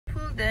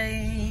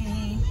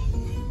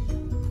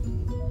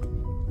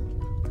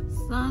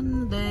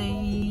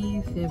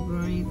Sunday,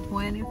 February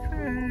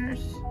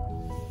 21st.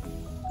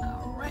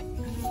 All right.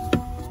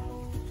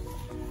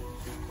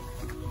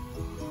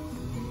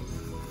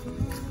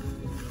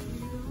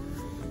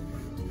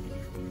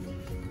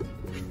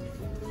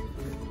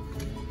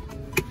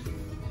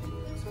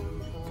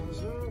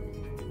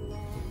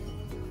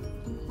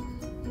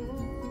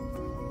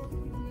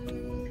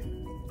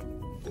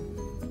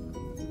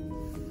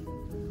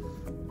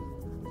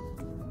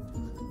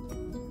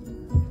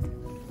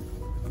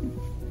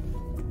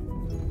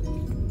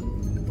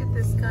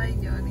 The sky,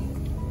 Johnny.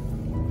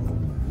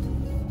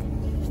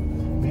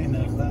 Man,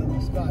 there's that in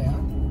the sky,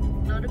 huh?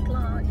 Not a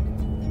cloud.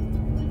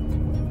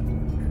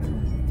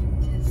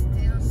 It's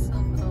still so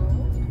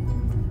cold.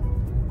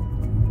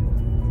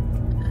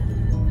 And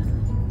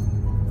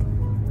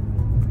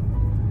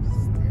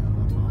still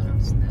a lot of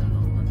snow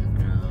on the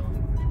ground.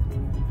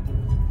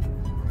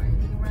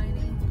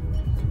 Raining.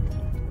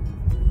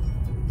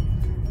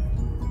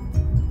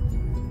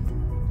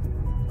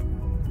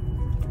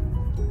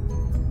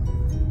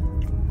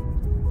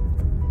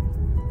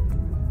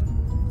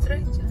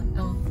 Right, John.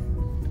 Oh.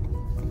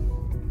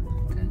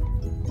 Okay.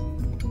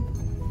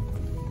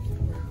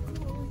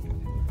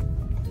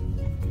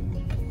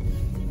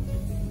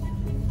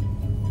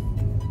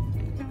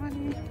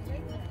 Johnny.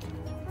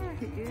 There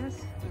he is.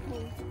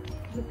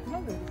 The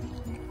color.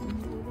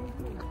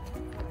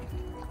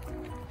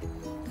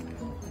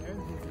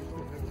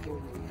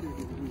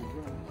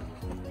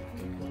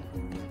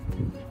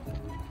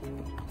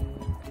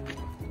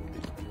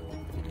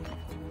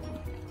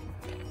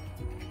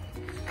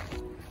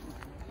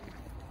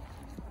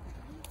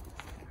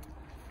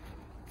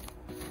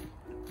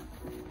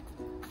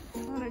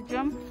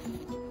 Jump.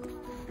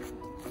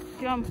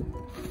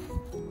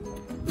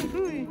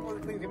 Ooh. All the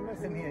things you're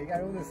missing here, you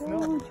got all the snow.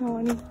 Oh,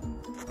 Johnny.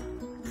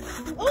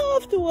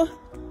 Off to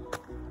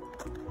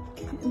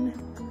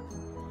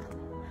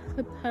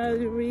the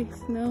powdery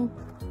snow.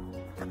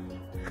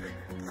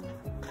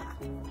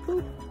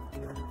 Ooh.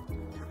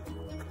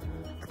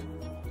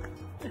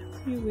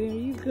 Everywhere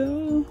you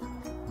go,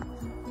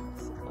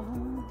 it's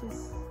all this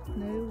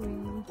snowy,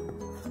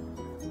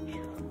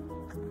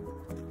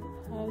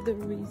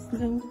 powdery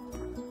snow.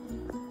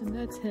 And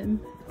that's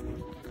him.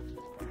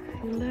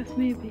 He left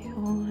me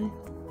behind.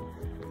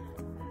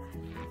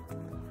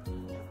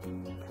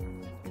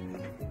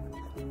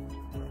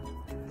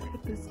 Look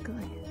at this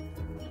guy.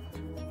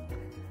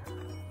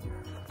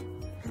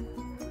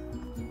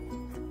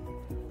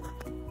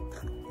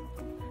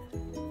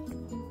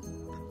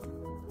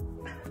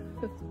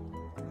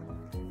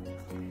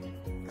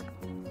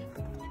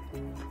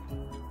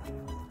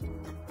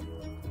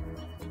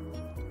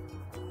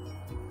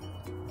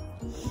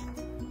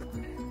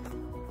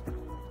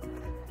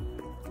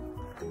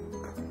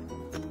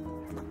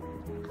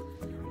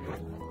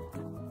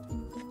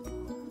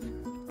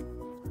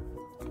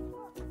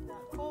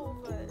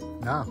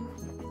 No. You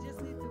just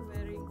need to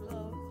wear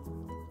gloves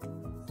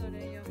so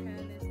that your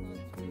hand is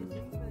not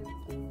freezing.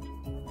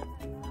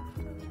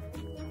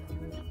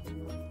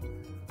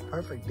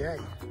 Perfect day.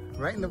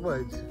 Right in the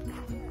woods.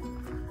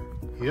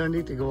 You don't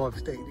need to go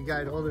upstate. You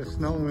got all the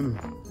snow and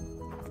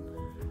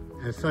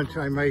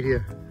sunshine right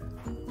here.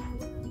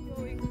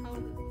 Showing how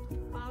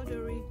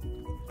powdery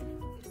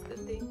is the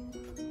thing.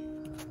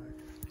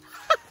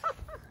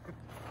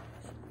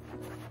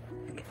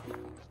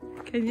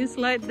 Can you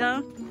slide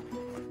down?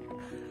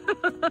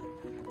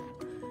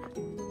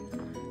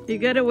 You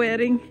gotta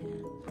wearing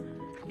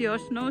your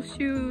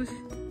snowshoes.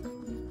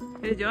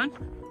 Hey, John.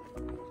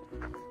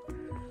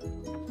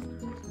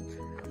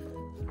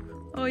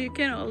 Oh, you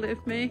cannot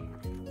lift me.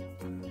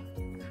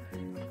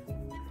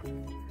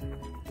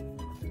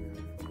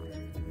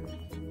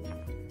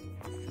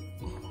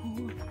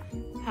 Oh,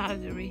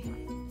 powdery.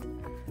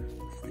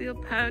 Still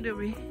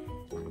powdery.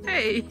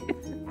 Hey!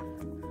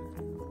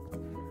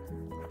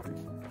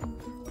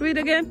 Do it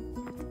again.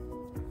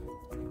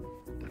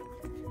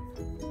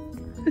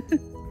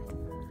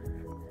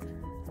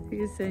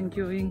 He's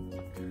enjoying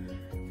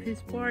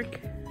his park.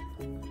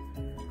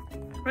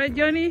 Right,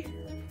 Johnny?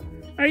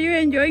 Are you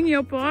enjoying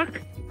your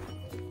park?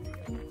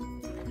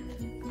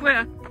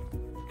 Where?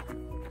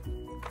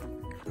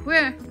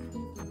 Where?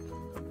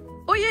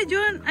 Oh yeah,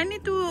 John, I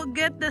need to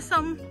get the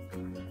some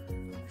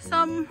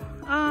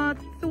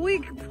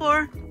twig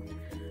for.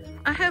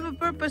 I have a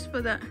purpose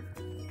for that.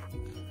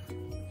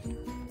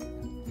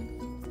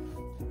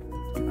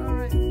 All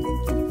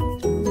right.